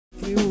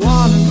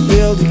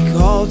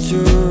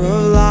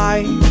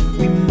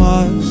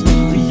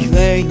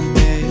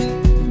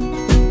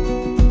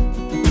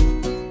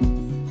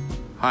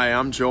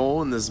I'm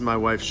Joel, and this is my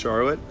wife,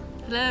 Charlotte.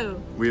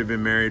 Hello. We have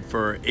been married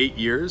for 8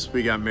 years.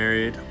 We got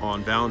married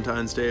on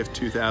Valentine's Day of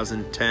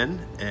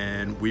 2010,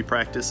 and we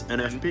practice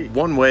NFP.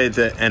 One way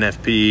that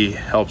NFP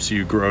helps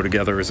you grow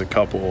together as a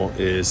couple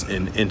is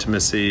in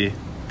intimacy,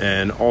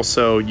 and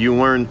also you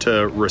learn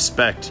to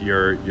respect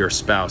your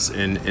spouse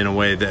in a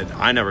way that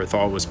I never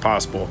thought was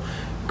possible.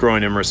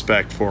 Growing in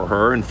respect for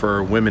her and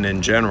for women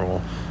in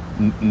general,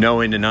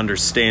 knowing and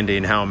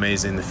understanding how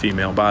amazing the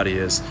female body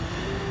is.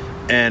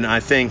 And I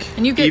think...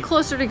 And you get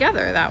closer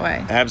together that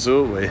way.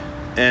 Absolutely.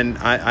 And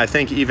I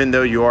think even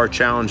though you are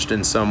challenged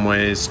in some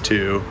ways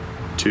to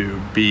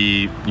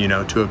be,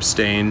 to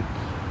abstain,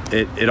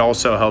 it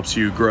also helps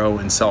you grow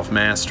in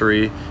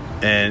self-mastery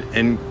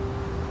and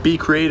be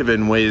creative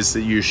in ways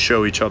that you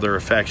show each other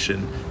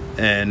affection.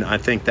 And I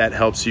think that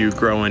helps you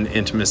grow in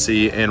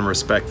intimacy and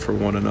respect for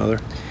one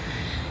another.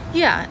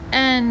 Yeah,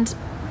 and,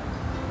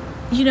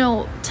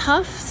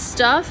 tough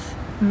stuff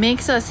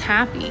makes us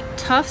happy.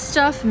 Tough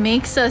stuff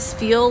makes us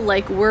feel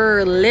like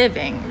we're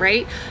living,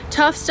 right?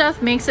 Tough stuff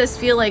makes us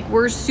feel like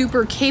we're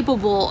super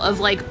capable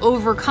of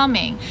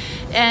overcoming.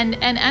 And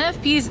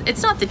NFPs,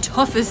 it's not the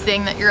toughest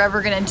thing that you're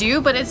ever gonna do,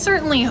 but it's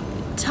certainly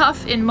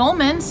tough in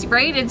moments,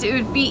 right? It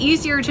would be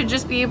easier to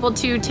just be able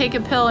to take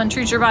a pill and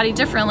treat your body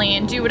differently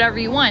and do whatever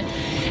you want.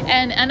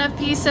 And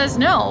NFP says,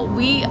 no,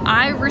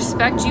 I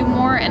respect you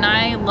more and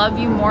I love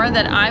you more,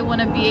 that I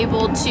want to be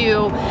able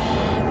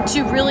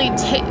to really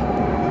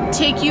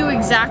take you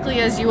exactly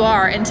as you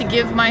are and to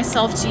give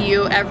myself to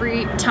you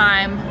every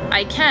time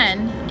I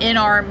can in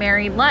our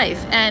married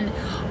life. And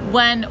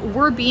when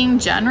we're being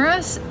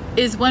generous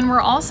is when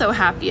we're also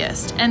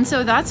happiest. And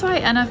so that's why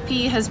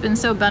NFP has been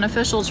so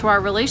beneficial to our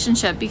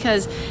relationship,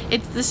 because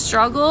it's the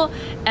struggle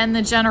and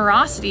the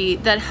generosity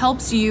that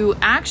helps you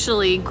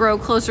actually grow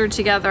closer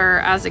together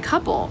as a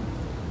couple.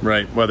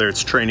 Right, whether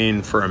it's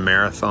training for a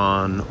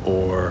marathon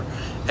or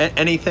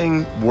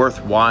anything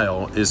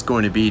worthwhile is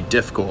going to be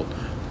difficult.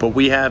 But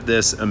we have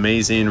this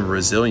amazing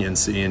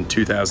resiliency in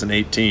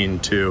 2018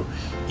 to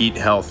eat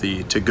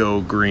healthy, to go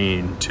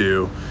green,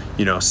 to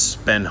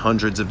spend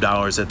hundreds of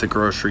dollars at the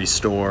grocery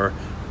store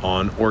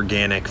on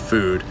organic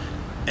food.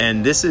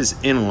 And this is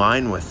in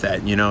line with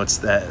that. It's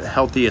the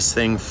healthiest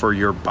thing for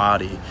your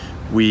body.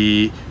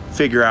 We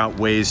figure out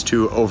ways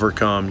to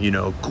overcome,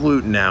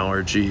 gluten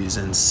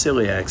allergies and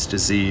celiac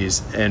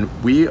disease. And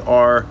we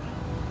are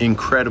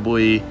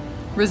incredibly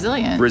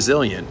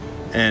resilient.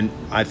 And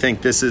I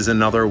think this is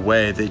another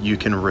way that you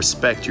can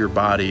respect your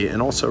body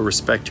and also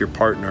respect your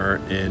partner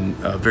in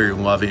a very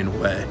loving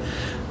way.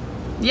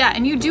 Yeah,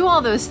 and you do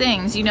all those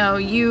things.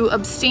 You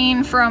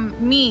abstain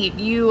from meat.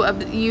 You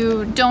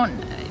don't,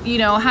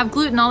 have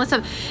gluten, all this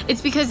stuff.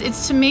 It's because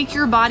it's to make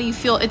your body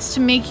it's to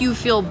make you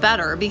feel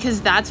better, because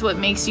that's what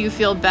makes you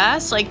feel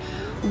best.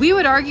 We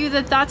would argue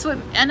that that's what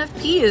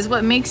NFP is,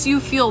 what makes you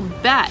feel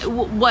best.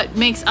 What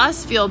makes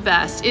us feel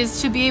best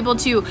is to be able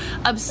to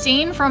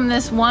abstain from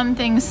this one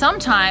thing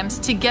sometimes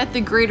to get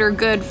the greater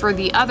good for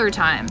the other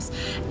times.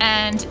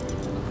 And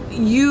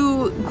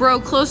you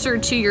grow closer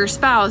to your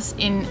spouse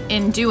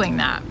in doing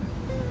that.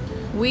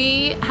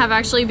 We have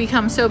actually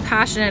become so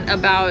passionate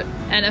about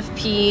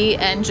NFP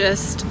and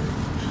just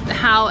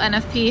how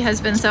NFP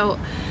has been so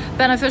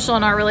beneficial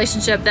in our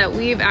relationship that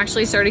we've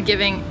actually started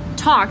giving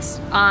talks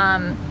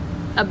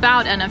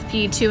about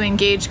NFP to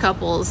engaged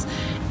couples.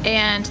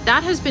 And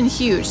that has been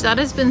huge. That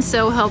has been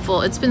so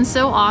helpful. It's been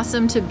so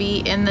awesome to be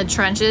in the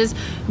trenches,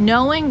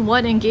 knowing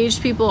what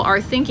engaged people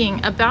are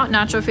thinking about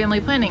natural family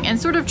planning and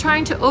sort of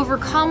trying to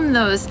overcome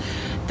those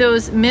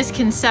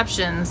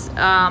misconceptions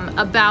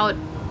about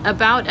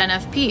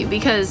NFP,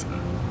 because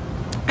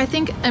I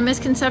think a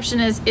misconception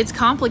is it's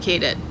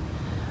complicated.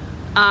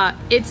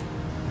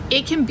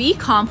 It can be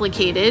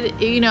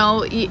complicated,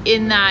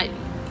 in that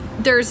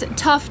there's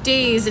tough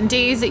days and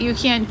days that you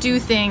can't do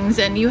things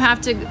and you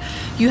have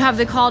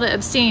the call to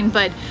abstain.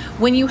 But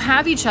when you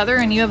have each other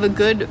and you have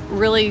a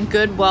really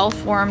good,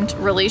 well-formed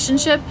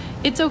relationship,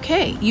 it's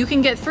okay. You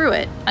can get through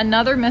it.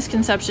 Another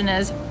misconception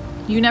is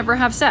you never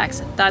have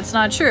sex. That's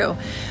not true.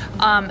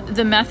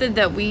 The method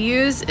that we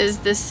use is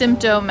the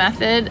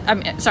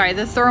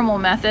the thermal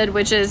method,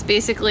 which is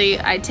basically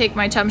I take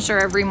my temperature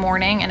every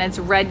morning and it's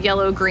red,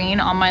 yellow,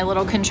 green on my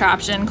little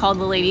contraption called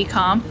the Lady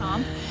Comp.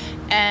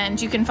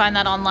 And you can find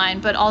that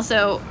online, but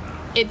also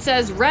it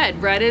says red.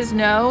 Red is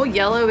no,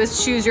 yellow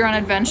is choose your own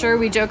adventure.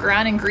 We joke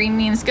around, and green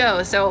means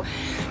go. So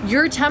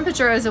your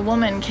temperature as a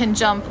woman can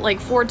jump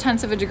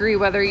 0.4 of a degree,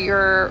 whether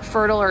you're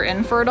fertile or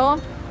infertile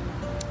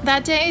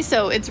that day.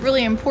 So it's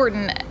really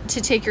important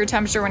to take your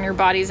temperature when your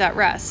body's at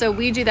rest. So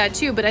we do that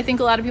too, but I think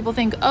a lot of people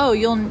think, oh,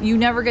 you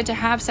never get to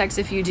have sex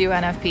if you do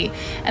NFP.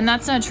 And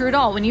that's not true at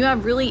all. When you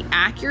have really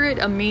accurate,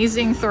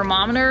 amazing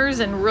thermometers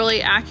and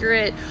really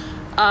accurate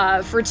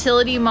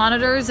fertility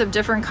monitors of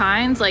different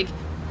kinds,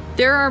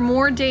 there are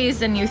more days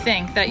than you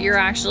think that you're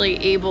actually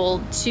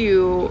able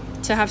to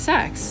have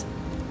sex.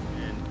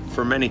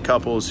 For many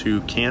couples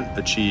who can't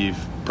achieve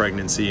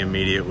pregnancy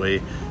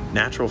immediately,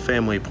 natural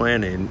family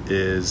planning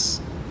is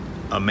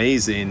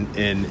amazing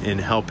in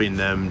helping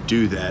them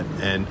do that.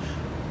 And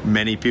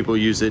Many people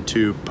use it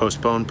to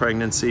postpone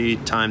pregnancy,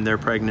 time their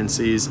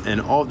pregnancies, and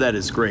all of that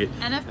is great.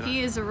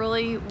 NFP is a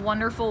really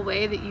wonderful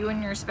way that you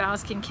and your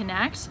spouse can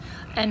connect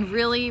and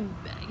really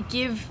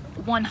give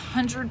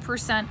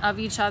 100% of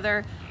each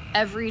other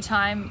every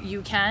time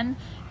you can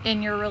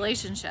in your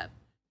relationship.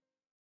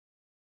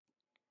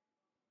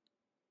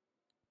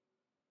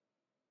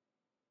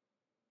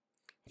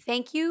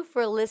 Thank you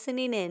for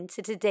listening in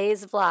to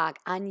today's vlog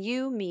on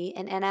You, Me,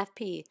 and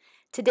NFP,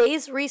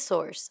 today's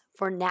resource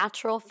for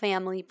natural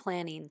family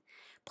planning.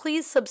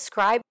 Please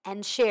subscribe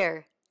and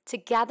share.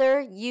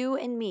 Together, you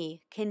and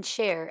me can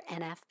share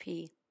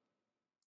NFP.